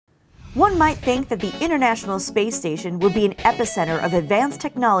One might think that the International Space Station would be an epicenter of advanced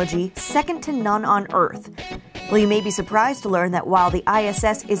technology second to none on Earth. Well, you may be surprised to learn that while the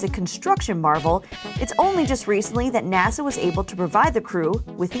ISS is a construction marvel, it's only just recently that NASA was able to provide the crew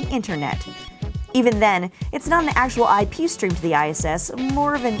with the internet. Even then, it's not an actual IP stream to the ISS,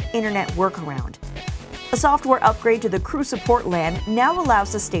 more of an internet workaround. A software upgrade to the crew support LAN now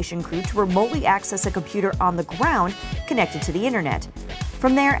allows the station crew to remotely access a computer on the ground connected to the internet.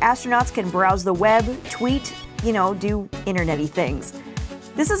 From there, astronauts can browse the web, tweet, do internet-y things.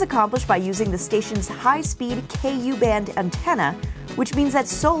 This is accomplished by using the station's high-speed Ku-band antenna, which means that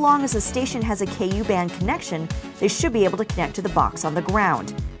so long as the station has a Ku-band connection, they should be able to connect to the box on the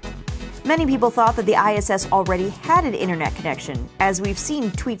ground. Many people thought that the ISS already had an internet connection, as we've seen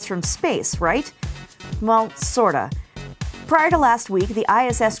tweets from space, right? Well, sorta. Prior to last week, the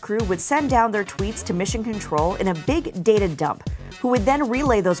ISS crew would send down their tweets to Mission Control in a big data dump, who would then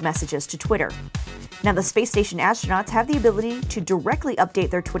relay those messages to Twitter. Now, the space station astronauts have the ability to directly update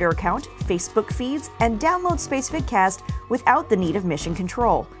their Twitter account, Facebook feeds, and download Spacevidcast without the need of Mission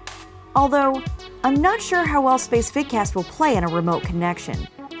Control. Although, I'm not sure how well Spacevidcast will play in a remote connection.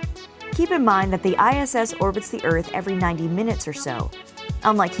 Keep in mind that the ISS orbits the Earth every 90 minutes or so.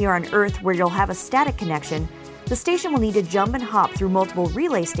 Unlike here on Earth, where you'll have a static connection, the station will need to jump and hop through multiple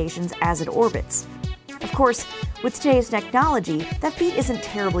relay stations as it orbits. Of course, with today's technology, that feat isn't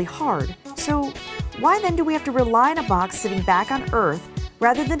terribly hard, so why then do we have to rely on a box sitting back on Earth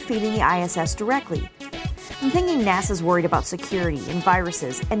rather than feeding the ISS directly? I'm thinking NASA's worried about security and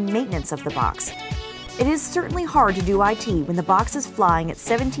viruses and maintenance of the box. It is certainly hard to do IT when the box is flying at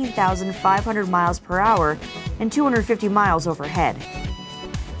 17,500 miles per hour and 250 miles overhead.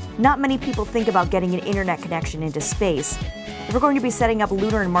 Not many people think about getting an internet connection into space. If we're going to be setting up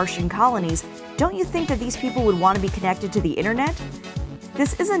lunar and Martian colonies, don't you think that these people would want to be connected to the internet?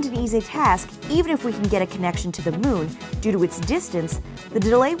 This isn't an easy task. Even if we can get a connection to the moon, due to its distance, the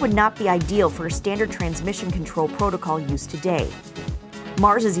delay would not be ideal for a standard transmission control protocol used today.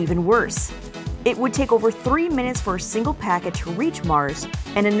 Mars is even worse. It would take over 3 minutes for a single packet to reach Mars,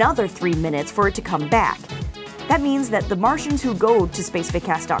 and another 3 minutes for it to come back. That means that the Martians who go to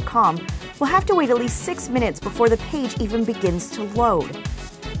Spacevidcast.com will have to wait at least 6 minutes before the page even begins to load.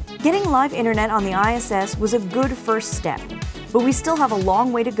 Getting live internet on the ISS was a good first step, but we still have a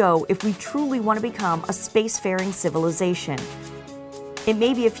long way to go if we truly want to become a spacefaring civilization. It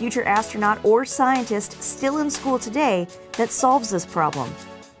may be a future astronaut or scientist still in school today that solves this problem.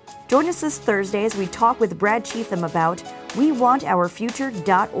 Join us this Thursday as we talk with Brad Cheatham about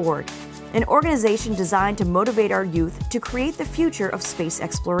WeWantOurFuture.org, an organization designed to motivate our youth to create the future of space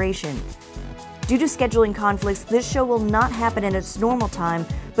exploration. Due to scheduling conflicts, this show will not happen in its normal time,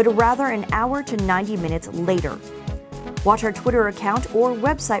 but rather an hour to 90 minutes later. Watch our Twitter account or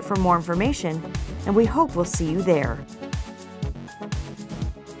website for more information, and we hope we'll see you there.